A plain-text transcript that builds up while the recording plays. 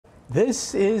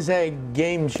This is a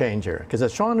game changer because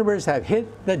astronomers have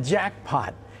hit the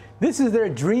jackpot. This is their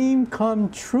dream come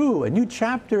true. A new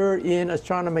chapter in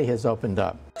astronomy has opened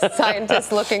up.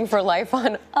 Scientists looking for life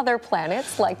on other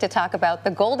planets like to talk about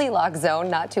the Goldilocks zone,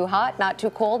 not too hot, not too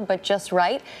cold, but just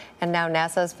right. And now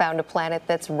NASA's found a planet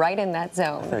that's right in that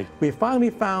zone. We finally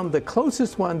found the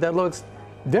closest one that looks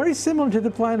very similar to the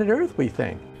planet Earth, we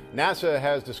think. NASA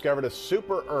has discovered a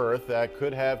super Earth that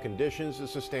could have conditions to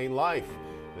sustain life.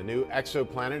 The new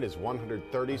exoplanet is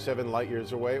 137 light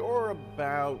years away, or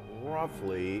about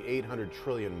roughly 800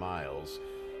 trillion miles.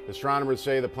 Astronomers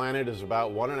say the planet is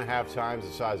about 1.5 times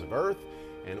the size of Earth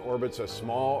and orbits a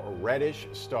small reddish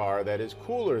star that is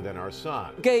cooler than our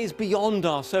sun. Gaze beyond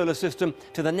our solar system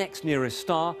to the next nearest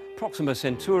star, Proxima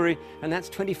Centauri, and that's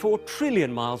 24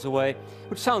 trillion miles away,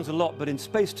 which sounds a lot, but in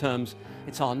space terms,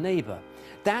 it's our neighbor.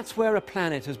 That's where a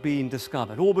planet has been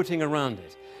discovered, orbiting around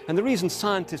it. And the reason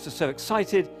scientists are so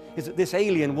excited is that this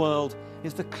alien world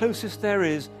is the closest there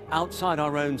is outside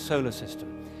our own solar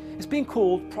system. It's been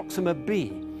called Proxima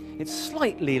B. It's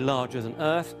slightly larger than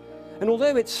Earth, and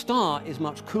although its star is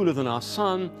much cooler than our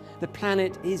sun, the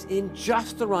planet is in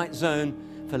just the right zone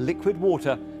for liquid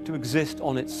water to exist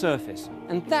on its surface.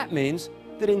 And that means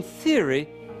that in theory,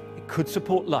 it could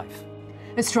support life.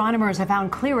 Astronomers have found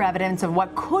clear evidence of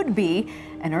what could be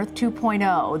an Earth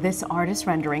 2.0. This artist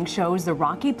rendering shows the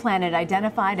rocky planet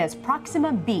identified as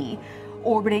Proxima B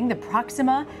orbiting the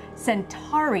Proxima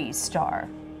Centauri star.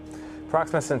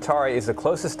 Proxima Centauri is the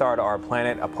closest star to our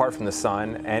planet apart from the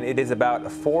sun, and it is about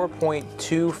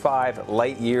 4.25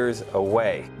 light years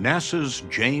away. NASA's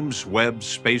James Webb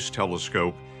Space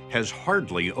Telescope has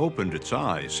hardly opened its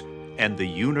eyes, and the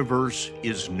universe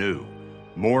is new.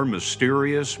 More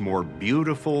mysterious, more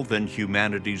beautiful than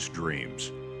humanity's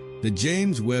dreams. The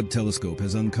James Webb Telescope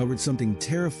has uncovered something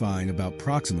terrifying about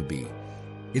Proxima B.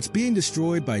 It's being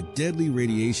destroyed by deadly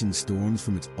radiation storms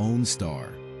from its own star.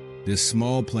 This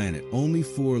small planet, only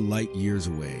 4 light years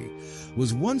away,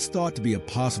 was once thought to be a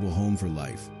possible home for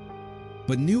life.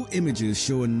 But new images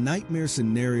show a nightmare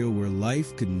scenario where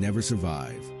life could never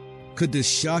survive. Could this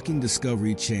shocking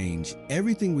discovery change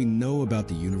everything we know about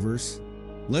the universe?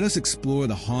 Let us explore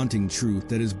the haunting truth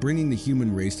that is bringing the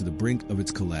human race to the brink of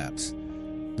its collapse.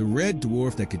 The red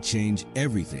dwarf that could change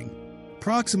everything.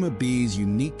 Proxima B's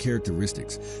unique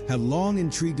characteristics have long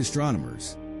intrigued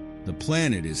astronomers. The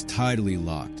planet is tidally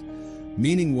locked,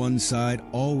 meaning one side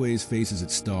always faces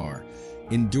its star,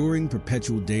 enduring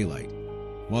perpetual daylight,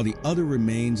 while the other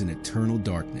remains in eternal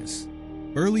darkness.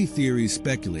 Early theories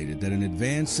speculated that an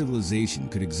advanced civilization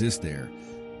could exist there,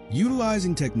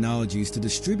 utilizing technologies to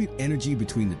distribute energy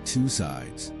between the two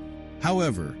sides.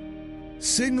 However,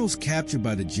 signals captured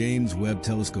by the James Webb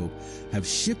Telescope have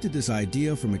shifted this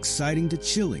idea from exciting to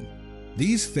chilling.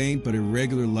 These faint but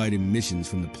irregular light emissions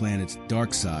from the planet's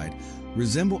dark side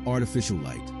resemble artificial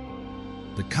light,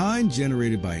 the kind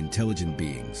generated by intelligent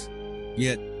beings.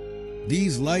 Yet,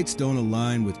 these lights don't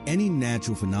align with any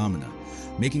natural phenomena,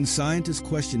 making scientists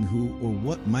question who or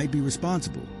what might be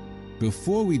responsible.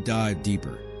 Before we dive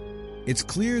deeper, it's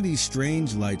clear these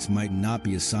strange lights might not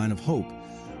be a sign of hope,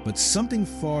 but something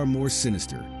far more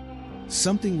sinister,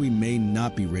 something we may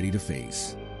not be ready to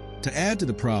face. To add to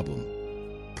the problem,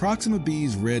 Proxima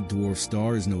B's red dwarf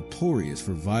star is notorious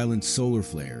for violent solar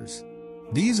flares.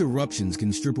 These eruptions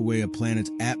can strip away a planet's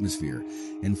atmosphere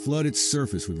and flood its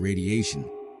surface with radiation,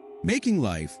 making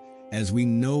life, as we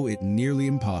know it, nearly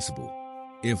impossible.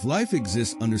 If life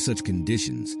exists under such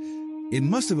conditions, it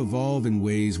must have evolved in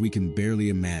ways we can barely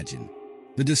imagine.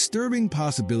 The disturbing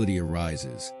possibility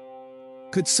arises.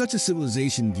 Could such a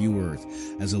civilization view Earth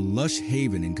as a lush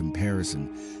haven in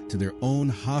comparison to their own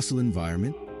hostile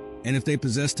environment? And if they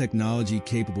possess technology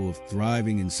capable of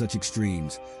thriving in such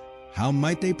extremes, how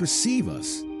might they perceive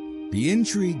us? The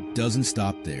intrigue doesn't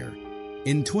stop there.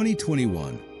 In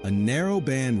 2021, a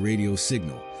narrow-band radio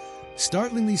signal,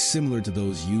 startlingly similar to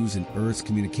those used in Earth's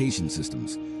communication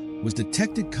systems, was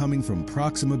detected coming from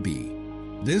Proxima B.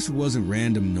 This wasn't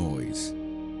random noise.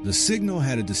 The signal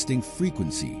had a distinct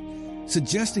frequency,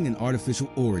 suggesting an artificial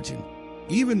origin.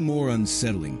 Even more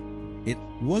unsettling, it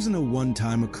wasn't a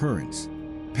one-time occurrence.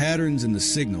 Patterns in the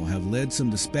signal have led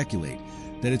some to speculate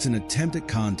that it's an attempt at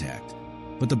contact.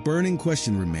 But the burning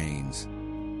question remains,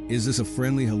 is this a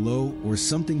friendly hello or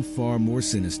something far more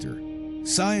sinister?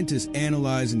 Scientists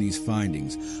analyzing these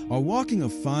findings are walking a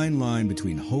fine line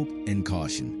between hope and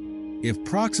caution. If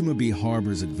Proxima B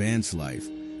harbors advanced life,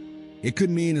 it could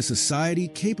mean a society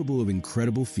capable of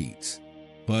incredible feats.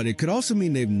 But it could also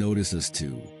mean they've noticed us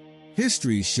too.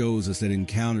 History shows us that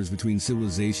encounters between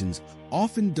civilizations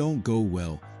often don't go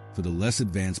well for the less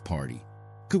advanced party.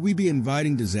 Could we be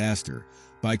inviting disaster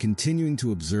by continuing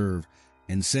to observe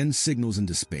and send signals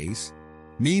into space.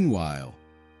 Meanwhile,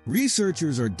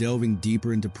 researchers are delving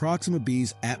deeper into Proxima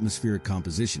B's atmospheric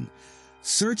composition,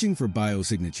 searching for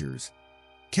biosignatures,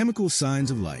 chemical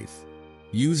signs of life.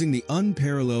 Using the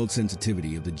unparalleled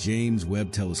sensitivity of the James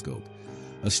Webb Telescope,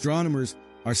 astronomers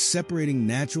are separating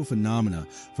natural phenomena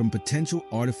from potential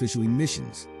artificial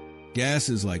emissions.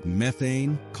 Gases like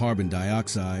methane, carbon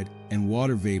dioxide, and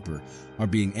water vapor are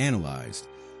being analyzed,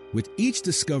 with each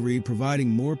discovery providing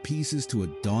more pieces to a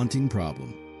daunting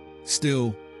problem.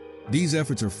 Still, these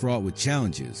efforts are fraught with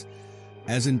challenges,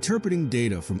 as interpreting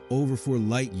data from over 4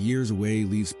 light years away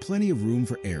leaves plenty of room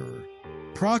for error.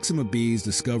 Proxima B's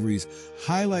discoveries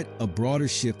highlight a broader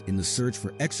shift in the search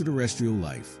for extraterrestrial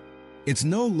life. It's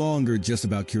no longer just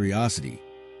about curiosity.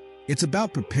 It's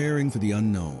about preparing for the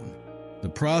unknown. The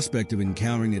prospect of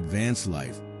encountering advanced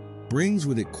life brings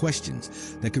with it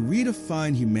questions that could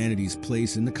redefine humanity's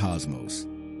place in the cosmos.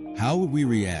 How would we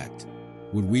react?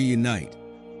 Would we unite?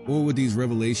 Or would these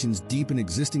revelations deepen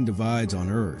existing divides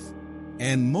on Earth?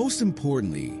 And most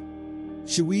importantly,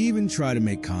 should we even try to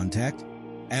make contact?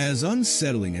 As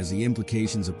unsettling as the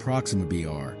implications of Proxima B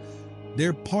are,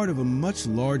 they're part of a much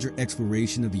larger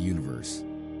exploration of the universe.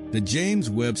 The James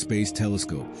Webb Space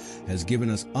Telescope has given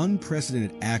us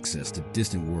unprecedented access to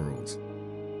distant worlds,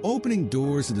 opening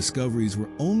doors to discoveries we're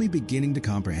only beginning to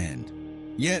comprehend.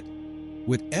 Yet,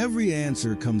 with every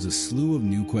answer comes a slew of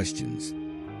new questions.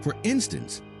 For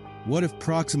instance, what if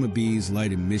Proxima B's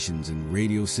light emissions and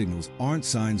radio signals aren't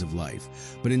signs of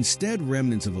life, but instead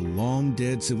remnants of a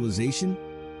long-dead civilization?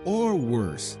 Or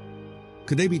worse,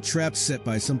 could they be traps set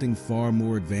by something far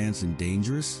more advanced and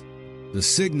dangerous? The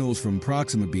signals from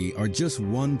Proxima B are just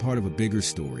one part of a bigger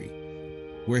story,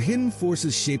 where hidden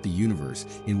forces shape the universe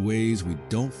in ways we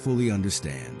don't fully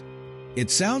understand.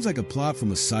 It sounds like a plot from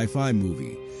a sci-fi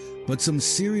movie, but some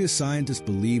serious scientists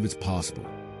believe it's possible.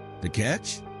 The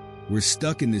catch? We're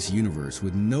stuck in this universe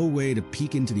with no way to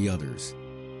peek into the others.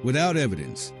 Without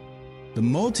evidence, the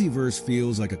multiverse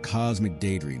feels like a cosmic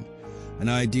daydream, an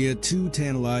idea too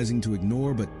tantalizing to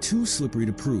ignore but too slippery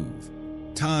to prove.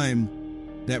 Time,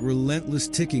 that relentless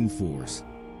ticking force,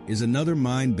 is another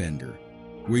mind-bender.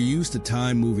 We're used to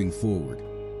time moving forward,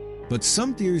 but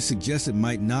some theories suggest it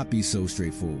might not be so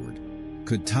straightforward.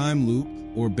 Could time loop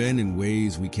or bend in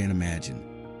ways we can't imagine?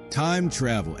 Time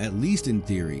travel, at least in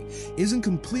theory, isn't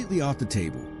completely off the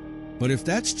table. But if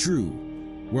that's true,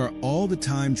 where are all the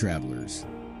time travelers?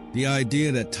 The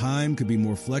idea that time could be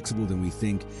more flexible than we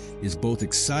think is both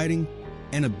exciting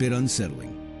and a bit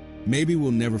unsettling. Maybe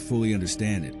we'll never fully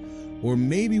understand it, or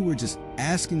maybe we're just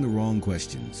asking the wrong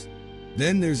questions.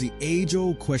 Then there's the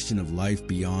age-old question of life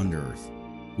beyond Earth.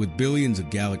 With billions of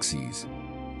galaxies,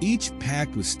 each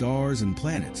packed with stars and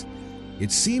planets,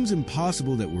 it seems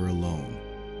impossible that we're alone.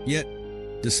 Yet,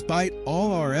 despite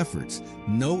all our efforts,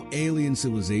 no alien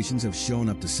civilizations have shown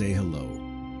up to say hello.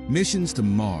 Missions to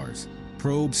Mars,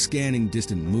 probes scanning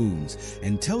distant moons,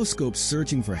 and telescopes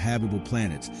searching for habitable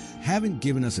planets haven't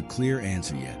given us a clear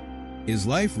answer yet. Is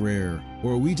life rare,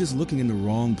 or are we just looking in the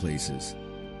wrong places?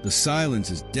 The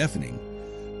silence is deafening,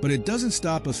 but it doesn't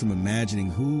stop us from imagining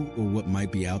who or what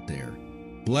might be out there.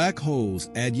 Black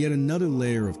holes add yet another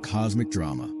layer of cosmic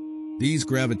drama. These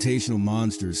gravitational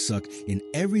monsters suck in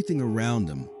everything around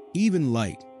them, even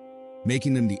light,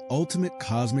 making them the ultimate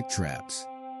cosmic traps.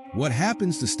 What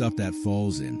happens to stuff that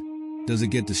falls in? Does it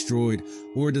get destroyed,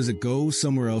 or does it go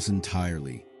somewhere else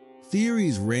entirely?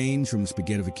 Theories range from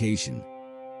spaghettification,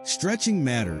 stretching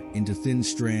matter into thin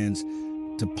strands,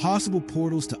 to possible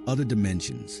portals to other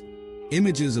dimensions.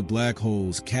 Images of black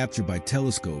holes captured by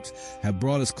telescopes have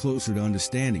brought us closer to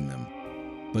understanding them,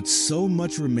 but so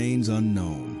much remains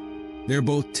unknown. They're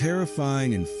both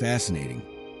terrifying and fascinating,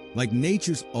 like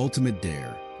nature's ultimate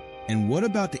dare. And what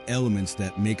about the elements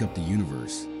that make up the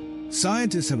universe?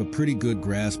 Scientists have a pretty good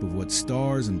grasp of what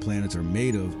stars and planets are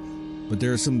made of, but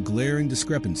there are some glaring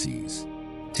discrepancies.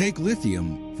 Take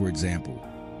lithium, for example.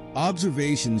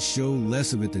 Observations show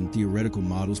less of it than theoretical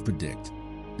models predict.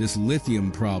 This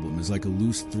lithium problem is like a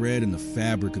loose thread in the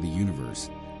fabric of the universe,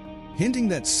 hinting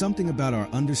that something about our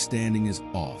understanding is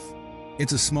off.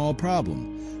 It's a small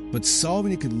problem, but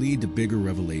solving it could lead to bigger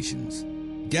revelations.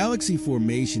 Galaxy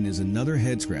formation is another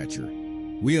head-scratcher.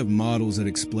 We have models that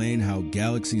explain how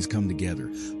galaxies come together,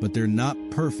 but they're not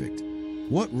perfect.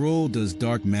 What role does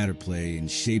dark matter play in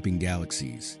shaping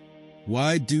galaxies?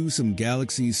 Why do some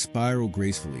galaxies spiral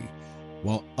gracefully,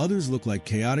 while others look like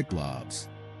chaotic blobs?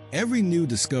 Every new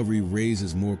discovery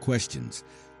raises more questions,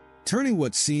 turning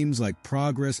what seems like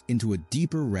progress into a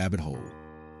deeper rabbit hole.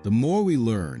 The more we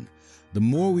learn, the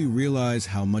more we realize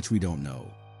how much we don't know.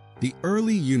 The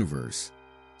early universe,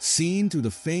 seen through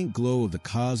the faint glow of the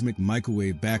cosmic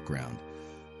microwave background,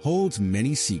 holds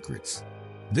many secrets.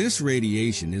 This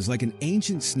radiation is like an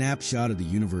ancient snapshot of the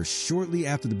universe shortly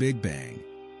after the Big Bang.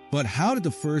 But how did the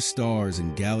first stars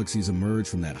and galaxies emerge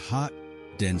from that hot,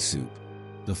 dense soup?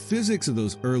 The physics of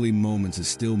those early moments is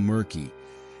still murky,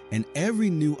 and every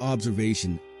new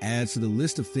observation adds to the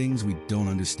list of things we don't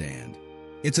understand.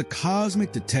 It's a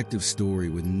cosmic detective story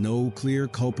with no clear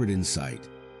culprit in sight.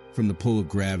 From the pull of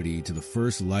gravity to the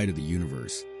first light of the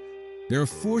universe, there are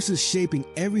forces shaping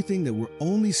everything that we're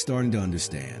only starting to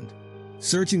understand.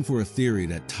 Searching for a theory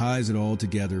that ties it all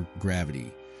together,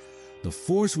 gravity, the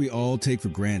force we all take for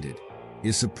granted,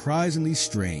 is surprisingly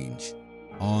strange.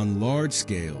 On large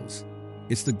scales,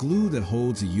 it's the glue that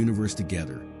holds the universe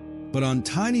together. But on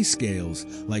tiny scales,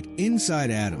 like inside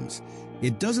atoms,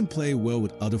 it doesn't play well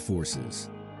with other forces.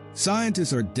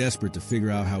 Scientists are desperate to figure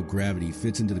out how gravity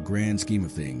fits into the grand scheme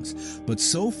of things, but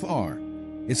so far,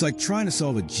 it's like trying to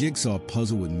solve a jigsaw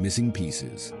puzzle with missing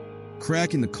pieces.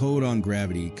 Cracking the code on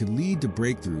gravity could lead to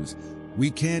breakthroughs we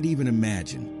can't even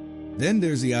imagine. Then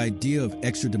there's the idea of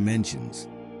extra dimensions.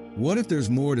 What if there's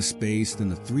more to space than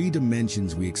the 3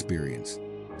 dimensions we experience?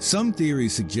 Some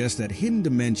theories suggest that hidden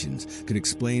dimensions could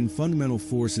explain fundamental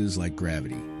forces like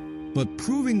gravity. But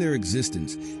proving their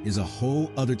existence is a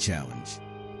whole other challenge.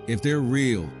 If they're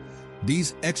real,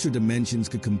 these extra dimensions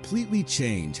could completely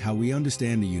change how we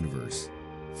understand the universe.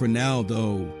 For now,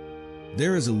 though,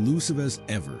 they're as elusive as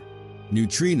ever.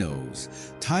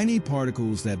 Neutrinos, tiny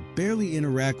particles that barely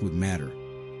interact with matter,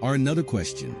 are another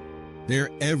question. They're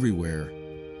everywhere,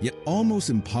 yet almost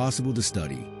impossible to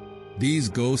study. These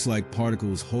ghost-like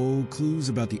particles hold clues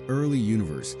about the early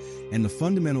universe and the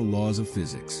fundamental laws of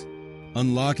physics.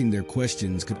 Unlocking their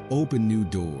questions could open new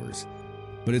doors,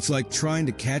 but it's like trying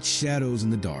to catch shadows in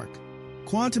the dark.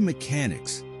 Quantum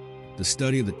mechanics, the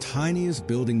study of the tiniest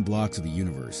building blocks of the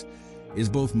universe, is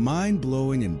both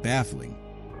mind-blowing and baffling.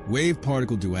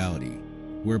 Wave-particle duality,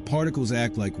 where particles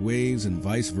act like waves and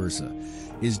vice versa,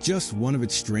 is just one of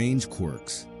its strange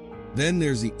quirks. Then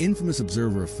there's the infamous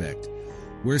observer effect,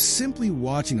 where simply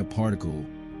watching a particle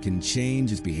can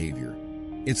change its behavior.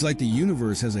 It's like the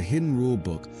universe has a hidden rule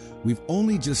book we've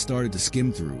only just started to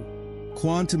skim through.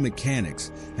 Quantum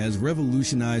mechanics has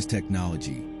revolutionized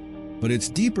technology, but its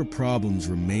deeper problems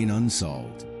remain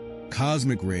unsolved.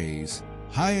 Cosmic rays,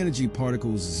 high-energy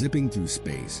particles zipping through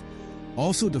space,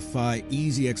 also defy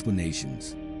easy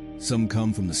explanations. Some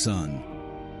come from the sun,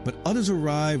 but others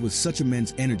arrive with such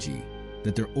immense energy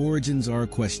that their origins are a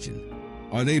question.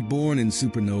 Are they born in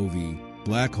supernovae,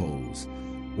 black holes,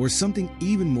 or something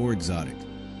even more exotic?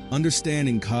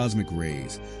 Understanding cosmic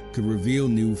rays could reveal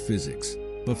new physics,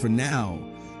 but for now,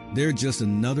 they're just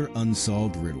another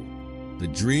unsolved riddle. The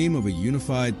dream of a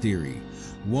unified theory,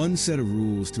 one set of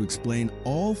rules to explain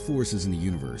all forces in the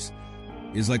universe,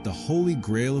 is like the holy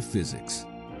grail of physics.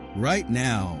 Right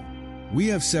now, we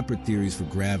have separate theories for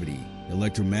gravity,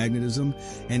 electromagnetism,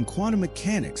 and quantum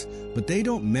mechanics, but they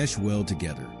don't mesh well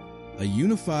together. A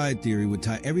unified theory would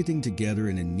tie everything together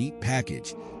in a neat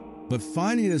package, but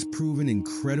finding it has proven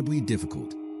incredibly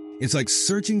difficult. It's like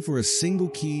searching for a single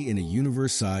key in a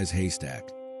universe-sized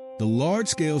haystack. The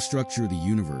large-scale structure of the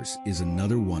universe is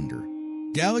another wonder.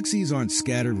 Galaxies aren't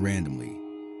scattered randomly.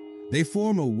 They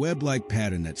form a web-like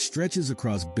pattern that stretches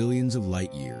across billions of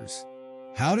light years.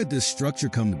 How did this structure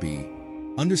come to be?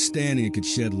 Understanding it could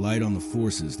shed light on the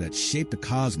forces that shape the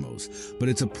cosmos, but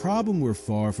it's a problem we're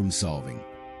far from solving.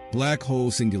 Black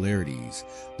hole singularities,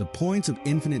 the points of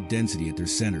infinite density at their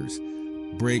centers,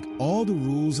 break all the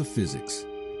rules of physics.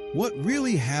 What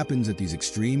really happens at these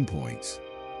extreme points?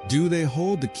 Do they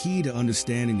hold the key to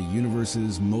understanding the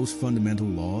universe's most fundamental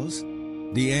laws?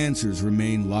 The answers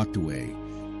remain locked away,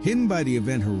 hidden by the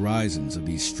event horizons of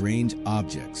these strange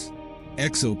objects.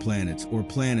 Exoplanets, or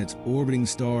planets orbiting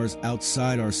stars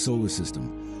outside our solar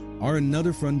system, are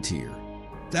another frontier.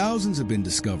 Thousands have been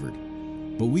discovered,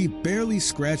 but we've barely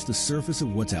scratched the surface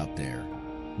of what's out there.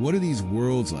 What are these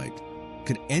worlds like?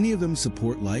 Could any of them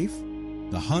support life?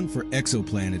 The hunt for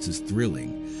exoplanets is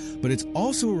thrilling, but it's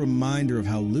also a reminder of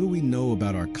how little we know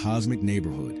about our cosmic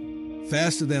neighborhood.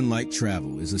 Faster-than-light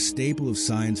travel is a staple of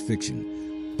science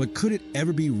fiction, but could it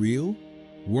ever be real?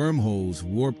 Wormholes,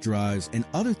 warp drives, and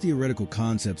other theoretical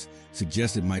concepts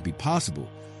suggest it might be possible,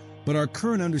 but our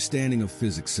current understanding of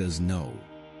physics says no.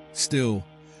 Still,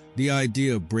 the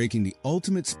idea of breaking the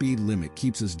ultimate speed limit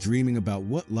keeps us dreaming about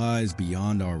what lies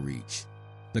beyond our reach.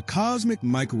 The cosmic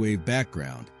microwave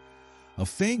background, a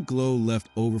faint glow left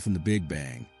over from the Big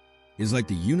Bang, is like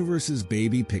the universe's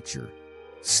baby picture.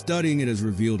 Studying it has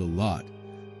revealed a lot,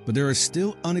 but there are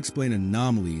still unexplained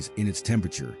anomalies in its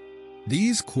temperature.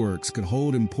 These quirks could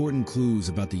hold important clues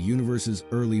about the universe's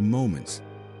early moments.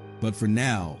 But for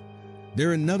now,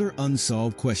 they're another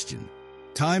unsolved question.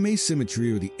 Time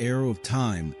asymmetry, or the arrow of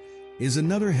time, is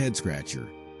another head-scratcher.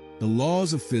 The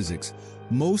laws of physics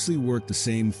mostly work the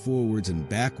same forwards and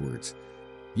backwards,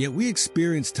 yet we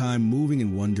experience time moving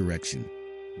in one direction.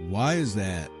 Why is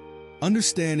that?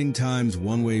 Understanding time's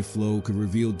one-way flow could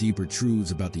reveal deeper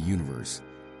truths about the universe,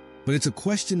 but it's a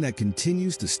question that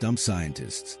continues to stump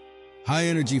scientists.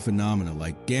 High-energy phenomena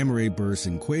like gamma-ray bursts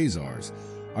and quasars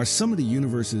are some of the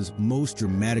universe's most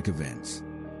dramatic events.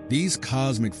 These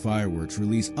cosmic fireworks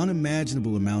release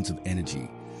unimaginable amounts of energy,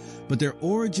 but their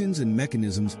origins and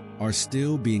mechanisms are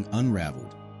still being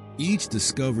unraveled. Each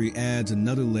discovery adds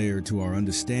another layer to our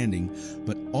understanding,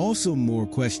 but also more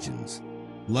questions.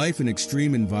 Life in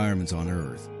extreme environments on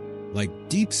Earth, like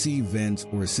deep-sea vents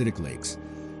or acidic lakes,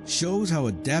 shows how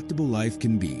adaptable life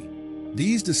can be.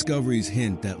 These discoveries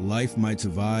hint that life might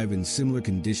survive in similar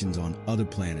conditions on other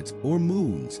planets or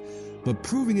moons, but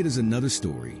proving it is another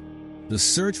story. The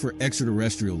search for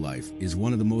extraterrestrial life is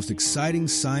one of the most exciting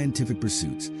scientific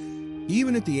pursuits,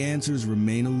 even if the answers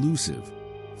remain elusive.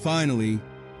 Finally,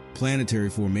 planetary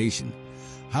formation,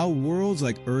 how worlds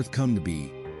like Earth come to be,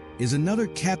 is another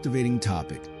captivating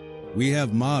topic. We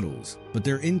have models, but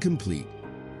they're incomplete.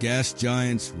 Gas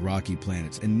giants, rocky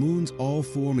planets, and moons all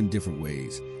form in different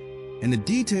ways, and the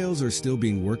details are still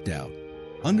being worked out.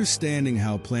 Understanding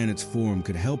how planets form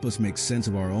could help us make sense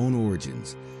of our own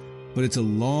origins, but it's a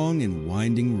long and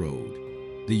winding road.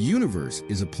 The universe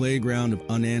is a playground of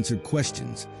unanswered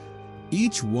questions,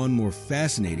 each one more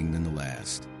fascinating than the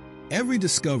last. Every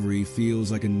discovery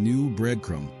feels like a new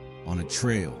breadcrumb on a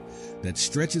trail that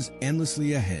stretches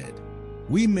endlessly ahead.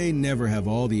 We may never have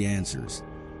all the answers,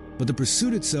 but the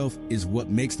pursuit itself is what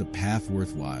makes the path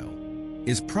worthwhile.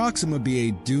 Is Proxima B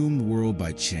a doomed world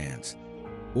by chance?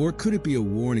 Or could it be a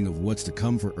warning of what's to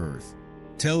come for Earth?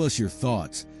 Tell us your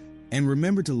thoughts, and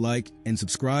remember to like and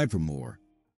subscribe for more.